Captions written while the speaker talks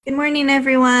Good morning,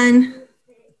 everyone.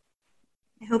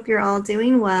 I hope you're all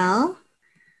doing well.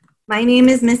 My name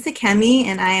is Miss Akemi,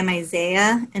 and I am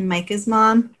Isaiah and Micah's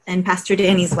mom and Pastor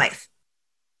Danny's wife.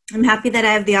 I'm happy that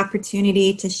I have the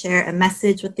opportunity to share a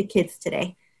message with the kids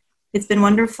today. It's been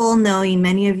wonderful knowing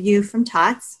many of you from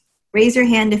TOTS. Raise your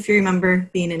hand if you remember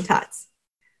being in TOTS.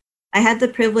 I had the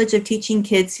privilege of teaching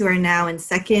kids who are now in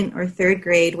second or third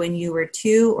grade when you were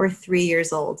 2 or 3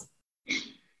 years old.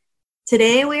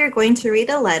 Today, we are going to read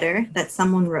a letter that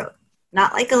someone wrote.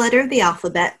 Not like a letter of the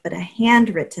alphabet, but a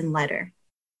handwritten letter.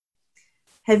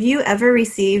 Have you ever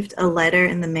received a letter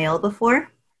in the mail before?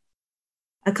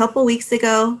 A couple weeks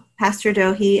ago, Pastor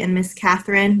Dohi and Miss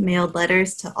Catherine mailed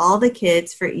letters to all the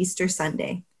kids for Easter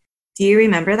Sunday. Do you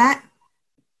remember that?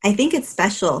 I think it's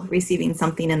special receiving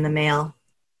something in the mail.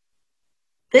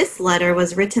 This letter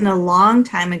was written a long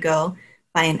time ago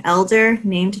by an elder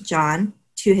named John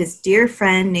to his dear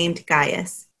friend named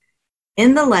Gaius.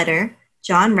 In the letter,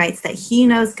 John writes that he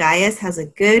knows Gaius has a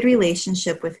good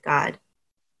relationship with God.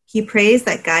 He prays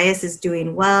that Gaius is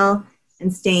doing well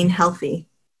and staying healthy.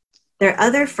 Their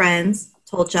other friends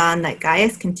told John that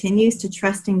Gaius continues to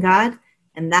trust in God,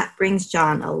 and that brings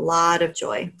John a lot of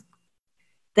joy.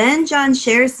 Then John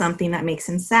shares something that makes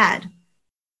him sad.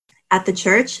 At the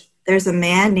church, there's a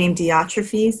man named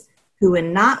Diotrephes who would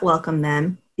not welcome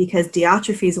them because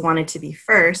Diotrephes wanted to be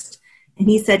first, and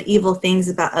he said evil things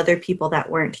about other people that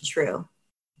weren't true.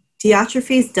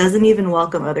 Diotrephes doesn't even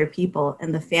welcome other people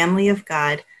in the family of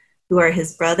God who are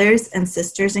his brothers and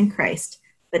sisters in Christ,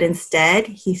 but instead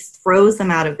he throws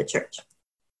them out of the church.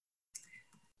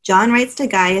 John writes to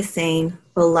Gaius saying,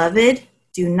 "Beloved,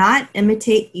 do not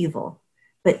imitate evil,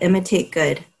 but imitate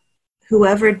good.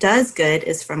 Whoever does good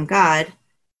is from God.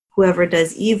 Whoever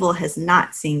does evil has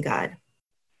not seen God."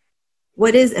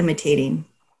 What is imitating?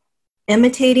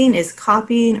 Imitating is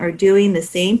copying or doing the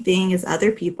same thing as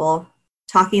other people,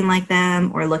 talking like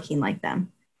them or looking like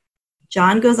them.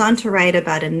 John goes on to write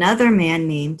about another man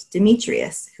named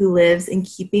Demetrius who lives in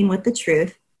keeping with the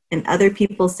truth, and other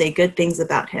people say good things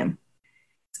about him.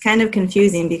 It's kind of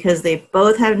confusing because they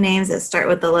both have names that start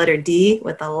with the letter D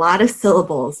with a lot of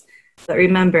syllables. But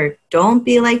remember, don't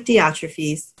be like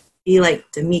Diotrephes, be like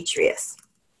Demetrius.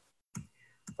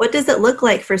 What does it look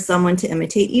like for someone to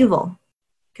imitate evil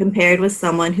compared with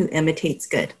someone who imitates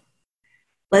good?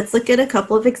 Let's look at a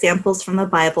couple of examples from the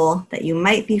Bible that you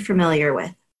might be familiar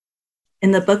with.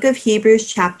 In the book of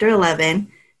Hebrews, chapter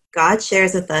 11, God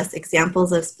shares with us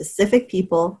examples of specific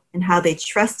people and how they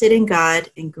trusted in God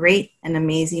in great and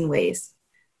amazing ways.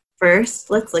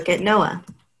 First, let's look at Noah.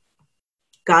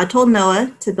 God told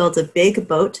Noah to build a big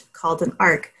boat called an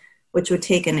ark, which would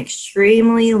take an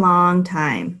extremely long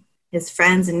time. His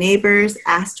friends and neighbors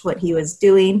asked what he was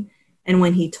doing, and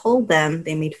when he told them,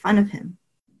 they made fun of him.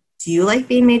 Do you like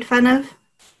being made fun of?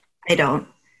 I don't.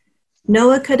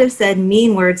 Noah could have said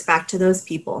mean words back to those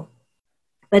people,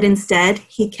 but instead,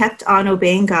 he kept on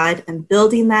obeying God and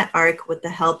building that ark with the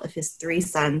help of his 3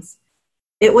 sons.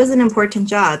 It was an important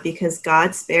job because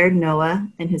God spared Noah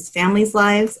and his family's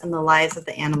lives and the lives of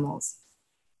the animals.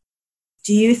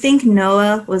 Do you think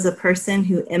Noah was a person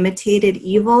who imitated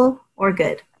evil or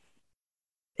good?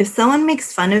 If someone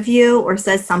makes fun of you or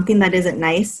says something that isn't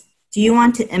nice, do you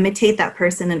want to imitate that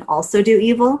person and also do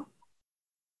evil?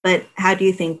 But how do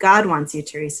you think God wants you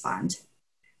to respond?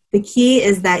 The key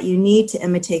is that you need to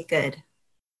imitate good.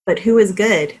 But who is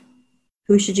good?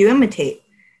 Who should you imitate?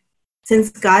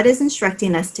 Since God is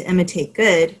instructing us to imitate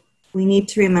good, we need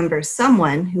to remember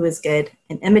someone who is good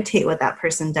and imitate what that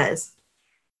person does.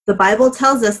 The Bible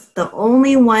tells us the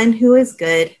only one who is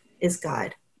good is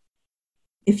God.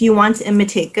 If you want to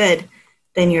imitate good,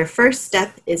 then your first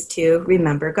step is to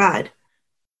remember God.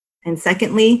 And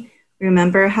secondly,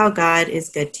 remember how God is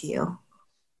good to you.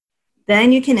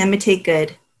 Then you can imitate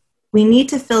good. We need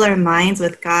to fill our minds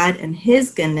with God and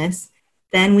his goodness,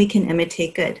 then we can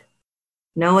imitate good.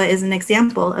 Noah is an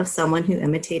example of someone who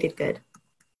imitated good.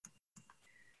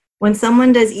 When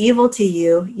someone does evil to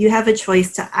you, you have a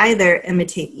choice to either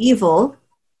imitate evil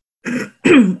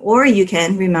or you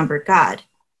can remember God,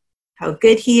 how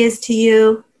good he is to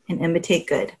you, and imitate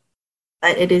good.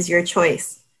 But it is your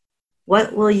choice.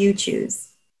 What will you choose?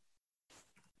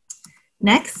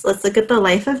 Next, let's look at the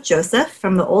life of Joseph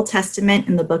from the Old Testament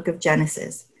in the book of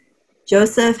Genesis.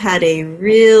 Joseph had a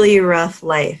really rough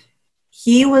life.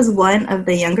 He was one of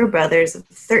the younger brothers of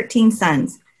 13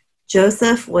 sons.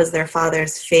 Joseph was their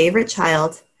father's favorite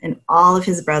child, and all of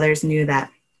his brothers knew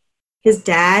that. His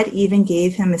dad even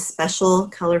gave him a special,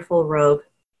 colorful robe.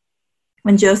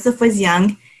 When Joseph was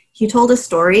young, he told a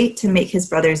story to make his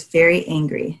brothers very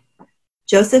angry.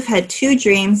 Joseph had two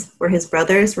dreams where his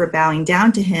brothers were bowing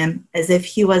down to him as if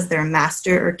he was their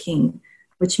master or king,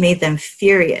 which made them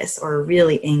furious or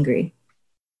really angry.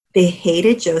 They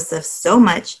hated Joseph so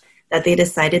much that they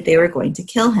decided they were going to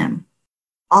kill him.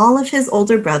 All of his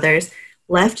older brothers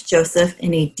left Joseph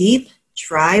in a deep,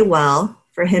 dry well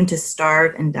for him to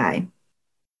starve and die.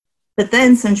 But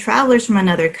then some travelers from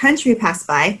another country passed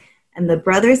by, and the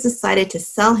brothers decided to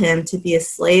sell him to be a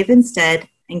slave instead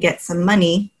and get some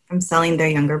money from selling their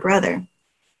younger brother.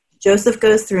 Joseph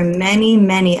goes through many,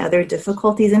 many other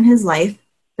difficulties in his life,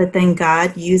 but then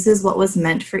God uses what was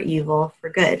meant for evil for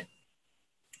good.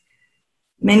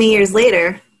 Many years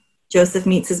later, Joseph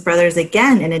meets his brothers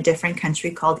again in a different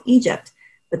country called Egypt,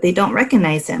 but they don't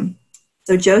recognize him.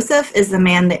 So Joseph is the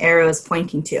man the arrow is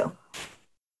pointing to.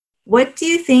 What do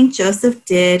you think Joseph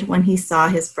did when he saw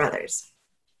his brothers?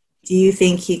 Do you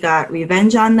think he got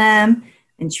revenge on them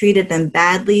and treated them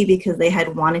badly because they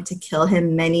had wanted to kill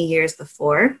him many years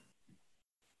before?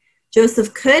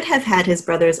 Joseph could have had his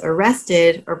brothers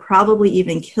arrested or probably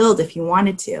even killed if he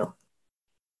wanted to.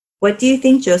 What do you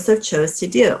think Joseph chose to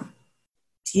do?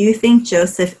 Do you think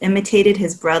Joseph imitated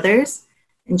his brothers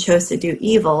and chose to do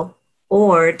evil,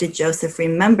 or did Joseph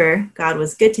remember God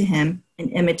was good to him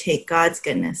and imitate God's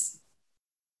goodness?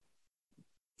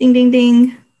 Ding, ding,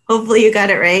 ding. Hopefully you got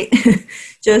it right.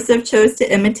 Joseph chose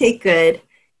to imitate good.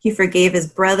 He forgave his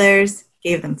brothers,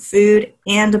 gave them food,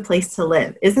 and a place to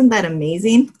live. Isn't that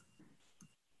amazing?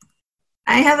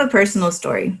 I have a personal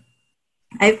story.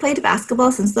 I've played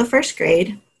basketball since the first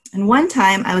grade, and one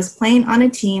time I was playing on a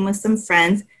team with some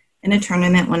friends in a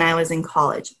tournament when I was in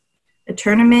college. A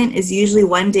tournament is usually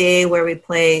one day where we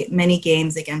play many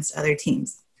games against other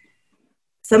teams.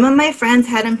 Some of my friends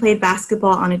hadn't played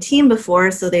basketball on a team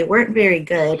before, so they weren't very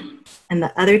good, and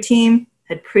the other team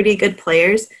had pretty good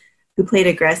players who played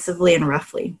aggressively and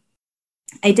roughly.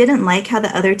 I didn't like how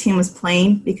the other team was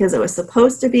playing because it was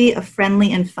supposed to be a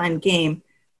friendly and fun game.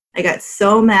 I got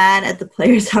so mad at the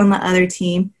players on the other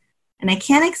team, and I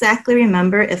can't exactly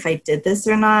remember if I did this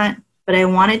or not, but I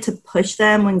wanted to push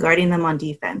them when guarding them on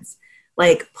defense,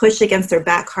 like push against their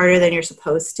back harder than you're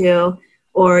supposed to,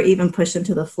 or even push them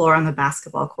to the floor on the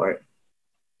basketball court.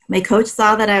 My coach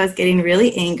saw that I was getting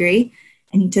really angry,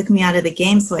 and he took me out of the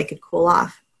game so I could cool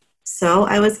off. So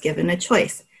I was given a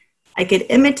choice. I could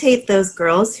imitate those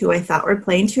girls who I thought were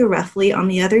playing too roughly on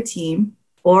the other team,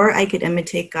 or I could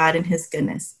imitate God and his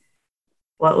goodness.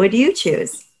 What would you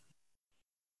choose?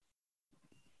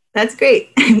 That's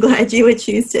great. I'm glad you would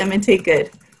choose to imitate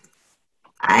good.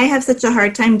 I have such a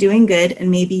hard time doing good,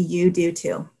 and maybe you do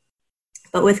too.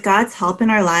 But with God's help in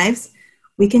our lives,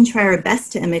 we can try our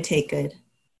best to imitate good.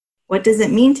 What does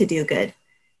it mean to do good?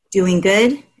 Doing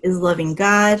good is loving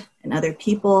God and other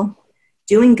people.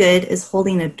 Doing good is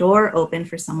holding a door open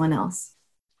for someone else.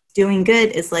 Doing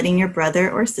good is letting your brother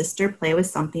or sister play with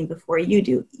something before you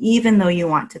do, even though you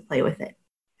want to play with it.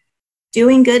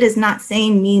 Doing good is not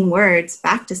saying mean words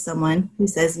back to someone who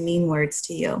says mean words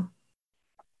to you.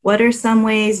 What are some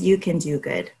ways you can do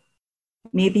good?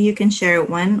 Maybe you can share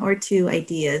 1 or 2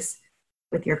 ideas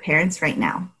with your parents right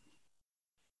now.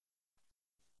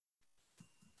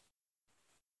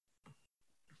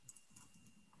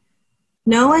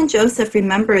 Noah and Joseph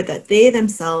remembered that they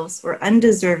themselves were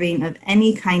undeserving of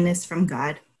any kindness from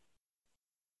God.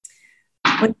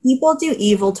 When people do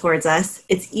evil towards us,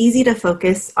 it's easy to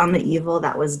focus on the evil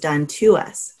that was done to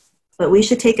us. But we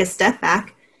should take a step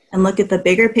back and look at the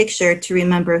bigger picture to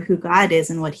remember who God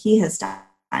is and what he has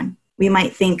done. We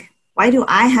might think, why do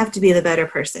I have to be the better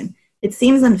person? It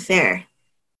seems unfair.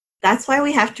 That's why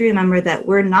we have to remember that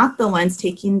we're not the ones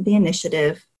taking the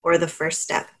initiative or the first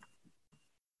step.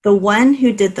 The one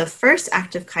who did the first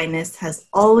act of kindness has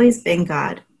always been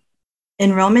God.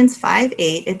 In Romans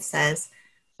 5:8, it says,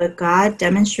 "But God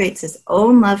demonstrates his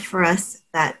own love for us,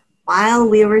 that while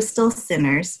we were still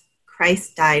sinners,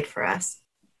 Christ died for us."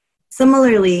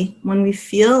 Similarly, when we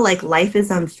feel like life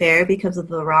is unfair because of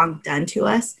the wrong done to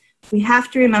us, we have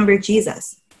to remember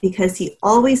Jesus, because he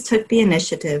always took the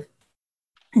initiative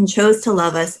and chose to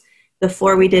love us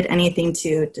before we did anything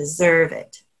to deserve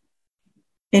it.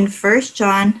 In 1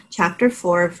 John chapter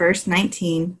 4, verse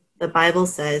 19, the Bible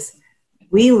says,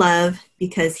 "We love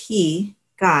because he,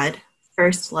 God,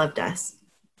 first loved us."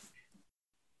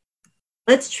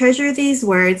 Let's treasure these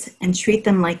words and treat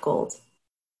them like gold.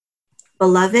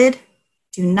 Beloved,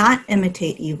 do not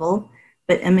imitate evil,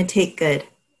 but imitate good.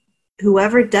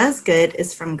 Whoever does good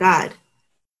is from God.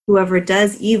 Whoever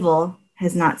does evil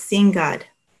has not seen God.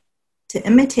 To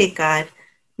imitate God,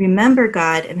 remember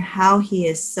God and how he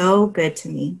is so good to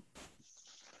me.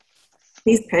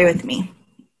 Please pray with me.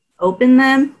 Open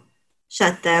them,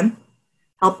 shut them,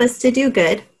 Help us to do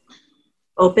good.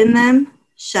 Open them,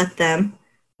 shut them.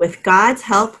 With God's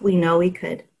help, we know we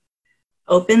could.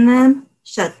 Open them,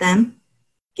 shut them.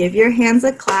 Give your hands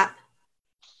a clap.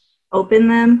 Open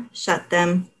them, shut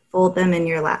them, fold them in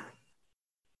your lap.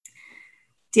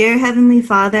 Dear Heavenly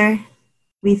Father,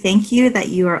 we thank you that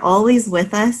you are always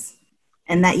with us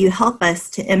and that you help us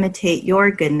to imitate your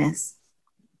goodness.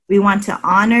 We want to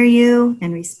honor you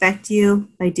and respect you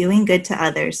by doing good to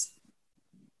others.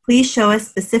 Please show us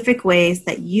specific ways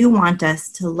that you want us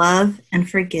to love and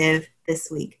forgive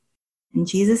this week. In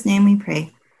Jesus' name we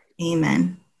pray.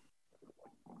 Amen.